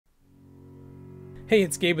Hey,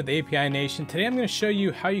 it's Gabe with API Nation. Today I'm going to show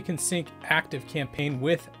you how you can sync ActiveCampaign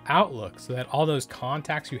with Outlook so that all those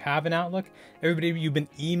contacts you have in Outlook, everybody you've been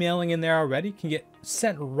emailing in there already, can get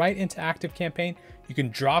sent right into ActiveCampaign. You can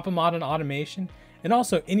drop them out on automation, and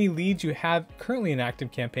also any leads you have currently in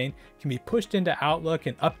ActiveCampaign can be pushed into Outlook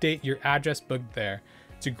and update your address book there.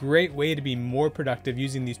 It's a great way to be more productive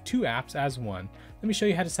using these two apps as one. Let me show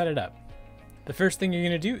you how to set it up. The first thing you're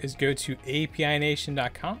going to do is go to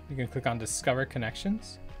apination.com. You can click on Discover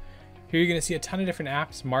Connections. Here you're going to see a ton of different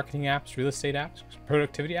apps, marketing apps, real estate apps,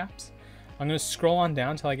 productivity apps. I'm going to scroll on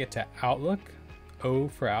down until I get to Outlook. O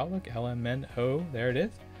for Outlook, LMNO, there it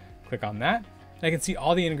is. Click on that. And I can see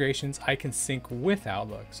all the integrations I can sync with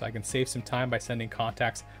Outlook. So I can save some time by sending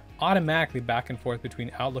contacts automatically back and forth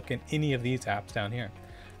between Outlook and any of these apps down here.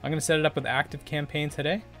 I'm going to set it up with ActiveCampaign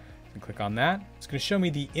today. And click on that. It's going to show me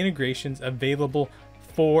the integrations available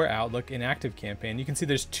for Outlook in ActiveCampaign. You can see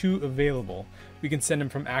there's two available. We can send them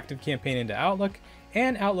from ActiveCampaign into Outlook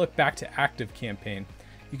and Outlook back to ActiveCampaign.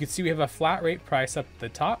 You can see we have a flat rate price up at the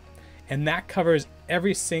top, and that covers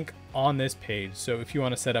every sync on this page. So if you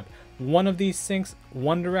want to set up one of these syncs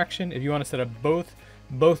one direction, if you want to set up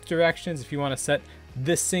both directions, if you want to set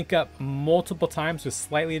this sync up multiple times with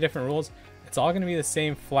slightly different rules, it's all going to be the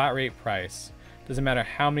same flat rate price. Doesn't matter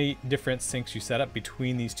how many different syncs you set up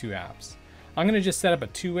between these two apps. I'm going to just set up a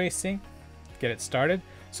two-way sync, get it started.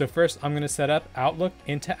 So first I'm going to set up Outlook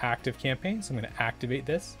into ActiveCampaign. So I'm going to activate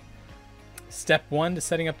this. Step one to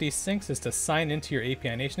setting up these syncs is to sign into your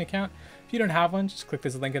API Nation account. If you don't have one, just click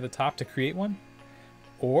this link at the top to create one.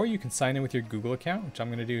 Or you can sign in with your Google account, which I'm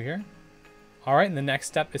going to do here. All right, and the next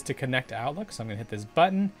step is to connect to Outlook. So I'm going to hit this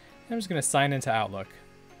button and I'm just going to sign into Outlook.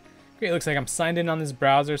 Great, it looks like I'm signed in on this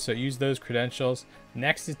browser, so use those credentials.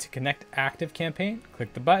 Next is to connect ActiveCampaign.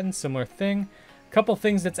 Click the button, similar thing. A couple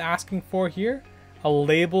things that's asking for here. A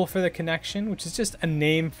label for the connection, which is just a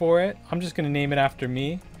name for it. I'm just gonna name it after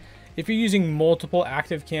me. If you're using multiple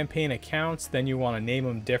ActiveCampaign accounts, then you wanna name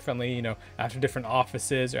them differently, you know, after different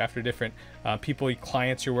offices or after different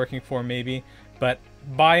clients you're working for maybe. But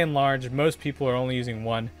by and large, most people are only using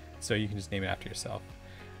one, so you can just name it after yourself.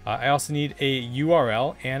 I also need a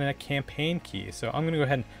URL and a campaign key. So I'm going to go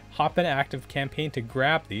ahead and hop into ActiveCampaign to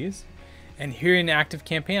grab these. And here in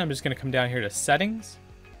ActiveCampaign, I'm just going to come down here to Settings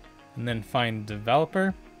and then find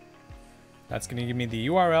Developer. That's going to give me the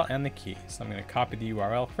URL and the key. So I'm going to copy the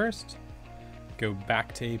URL first, go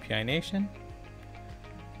back to API Nation,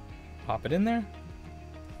 pop it in there,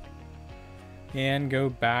 and go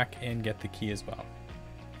back and get the key as well.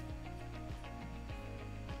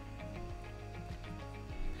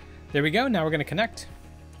 There we go, now we're gonna connect.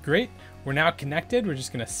 Great, we're now connected. We're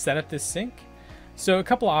just gonna set up this sync. So a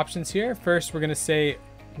couple options here. First, we're gonna say,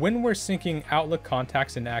 when we're syncing Outlook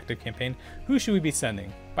contacts into ActiveCampaign, who should we be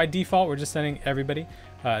sending? By default, we're just sending everybody.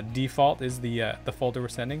 Default is the folder we're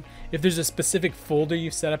sending. If there's a specific folder you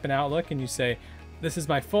set up in Outlook and you say, this is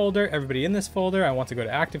my folder, everybody in this folder, I want to go to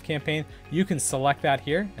ActiveCampaign, you can select that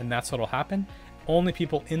here and that's what'll happen. Only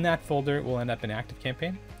people in that folder will end up in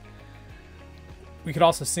ActiveCampaign. We could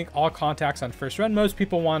also sync all contacts on first run. Most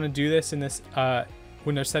people want to do this in this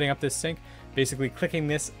when they're setting up this sync. Basically, clicking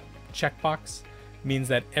this checkbox means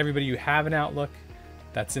that everybody you have in Outlook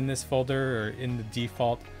that's in this folder or in the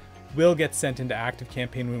default will get sent into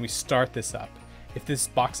ActiveCampaign when we start this up. If this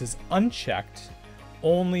box is unchecked,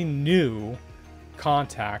 only new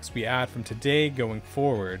contacts we add from today going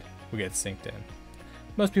forward will get synced in.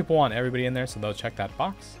 Most people want everybody in there, so they'll check that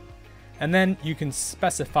box. And then you can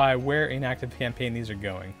specify where in ActiveCampaign these are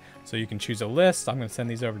going. So you can choose a list. I'm going to send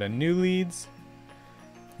these over to new leads.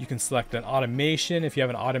 You can select an automation. If you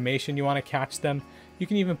have an automation you want to catch them. You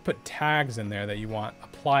can even put tags in there that you want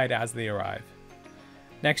applied as they arrive.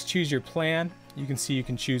 Next, choose your plan. You can see you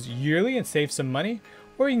can choose yearly and save some money,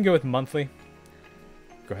 or you can go with monthly.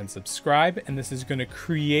 Go ahead and subscribe, and this is going to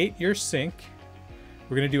create your sync.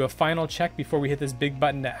 We're going to do a final check before we hit this big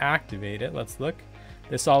button to activate it. Let's look.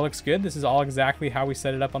 This all looks good. This is all exactly how we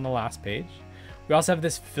set it up on the last page. We also have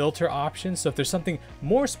this filter option. So if there's something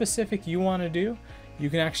more specific you want to do, you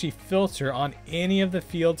can actually filter on any of the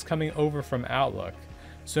fields coming over from Outlook.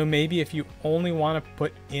 So maybe if you only want to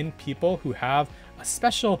put in people who have a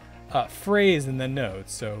special phrase in the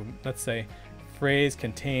notes. So let's say phrase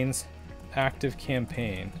contains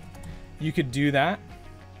ActiveCampaign. You could do that.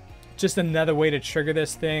 Just another way to trigger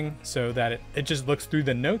this thing so that it just looks through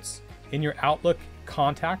the notes in your Outlook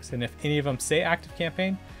contacts, and if any of them say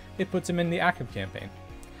ActiveCampaign, it puts them in the ActiveCampaign.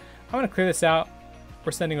 I'm going to clear this out.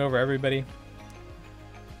 We're sending over everybody.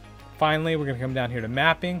 Finally, we're going to come down here to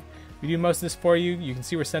mapping. We do most of this for you. You can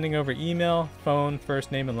see we're sending over email, phone,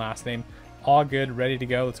 first name, and last name. All good, ready to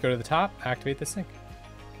go. Let's go to the top, activate the sync.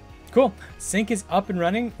 Cool. Sync is up and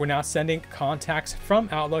running. We're now sending contacts from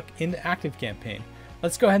Outlook into ActiveCampaign.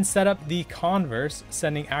 Let's go ahead and set up the converse,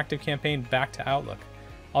 sending ActiveCampaign back to Outlook.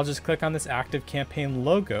 I'll just click on this ActiveCampaign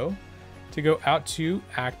logo to go out to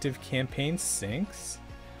ActiveCampaign syncs.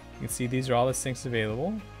 You can see these are all the syncs available.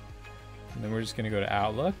 And then we're just going to go to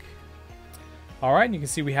Outlook. All right, and you can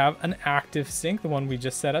see we have an active sync, the one we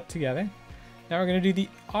just set up together. Now we're going to do the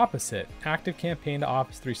opposite, ActiveCampaign to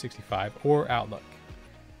Office 365 or Outlook.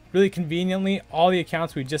 Really conveniently, all the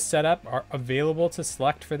accounts we just set up are available to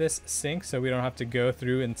select for this sync, so we don't have to go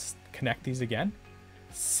through and connect these again.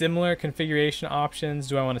 Similar configuration options.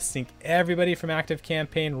 Do I want to sync everybody from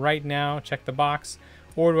ActiveCampaign right now? Check the box.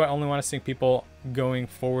 Or do I only want to sync people going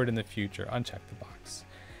forward in the future? Uncheck the box.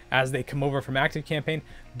 As they come over from ActiveCampaign,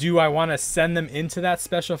 do I want to send them into that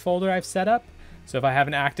special folder I've set up? So if I have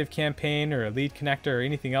an ActiveCampaign or a lead connector or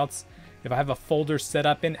anything else, if I have a folder set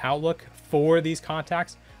up in Outlook for these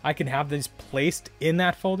contacts, I can have these placed in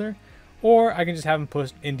that folder, or I can just have them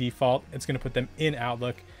pushed in default. It's going to put them in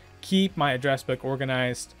Outlook. Keep my address book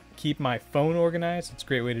organized, keep my phone organized. It's a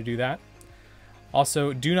great way to do that.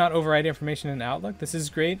 Also, do not overwrite information in Outlook. This is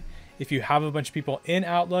great. If you have a bunch of people in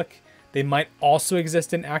Outlook, they might also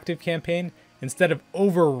exist in ActiveCampaign. Instead of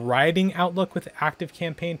overriding Outlook with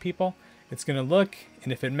ActiveCampaign people, it's going to look,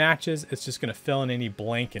 and if it matches, it's just going to fill in any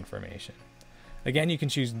blank information. Again, you can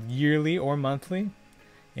choose yearly or monthly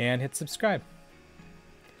and hit subscribe.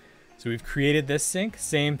 So we've created this sync.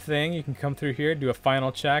 Same thing, you can come through here, do a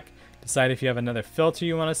final check, decide if you have another filter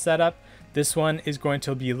you want to set up. This one is going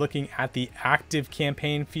to be looking at the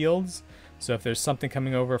ActiveCampaign fields. So if there's something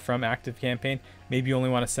coming over from ActiveCampaign, maybe you only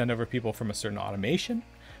want to send over people from a certain automation.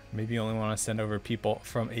 Maybe you only want to send over people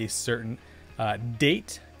from a certain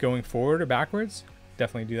date going forward or backwards.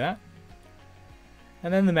 Definitely do that.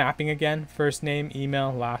 And then the mapping again, first name,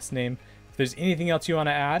 email, last name. If there's anything else you want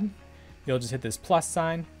to add, you'll just hit this plus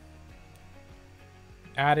sign,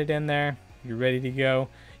 add it in there, you're ready to go.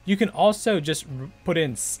 You can also just put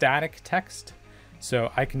in static text.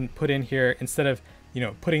 So I can put in here, instead of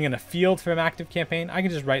putting in a field from ActiveCampaign, I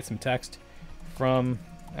can just write some text from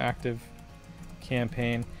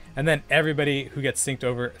ActiveCampaign, and then everybody who gets synced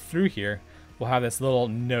over through here will have this little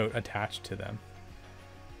note attached to them.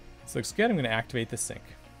 This looks good. I'm going to activate this sync.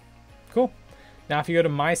 Cool. Now if you go to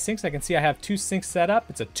my syncs, I can see I have two syncs set up.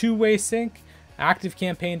 It's a two-way sync,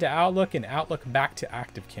 ActiveCampaign to Outlook and Outlook back to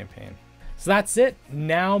ActiveCampaign. So that's it.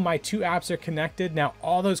 Now my two apps are connected. Now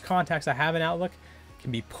all those contacts I have in Outlook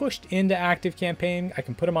can be pushed into ActiveCampaign. I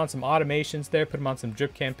can put them on some automations there, put them on some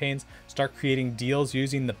drip campaigns, start creating deals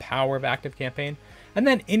using the power of ActiveCampaign. And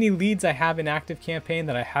then any leads I have in ActiveCampaign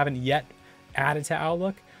that I haven't yet added to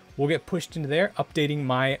Outlook will get pushed into there, updating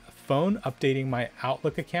my phone, updating my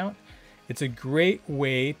Outlook account. It's a great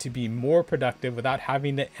way to be more productive without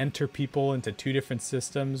having to enter people into two different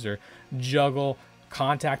systems or juggle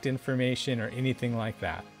contact information or anything like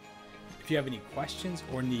that. If you have any questions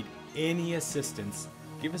or need any assistance,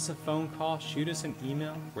 give us a phone call, shoot us an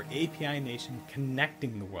email. We're API Nation,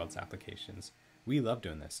 connecting the world's applications. We love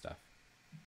doing this stuff.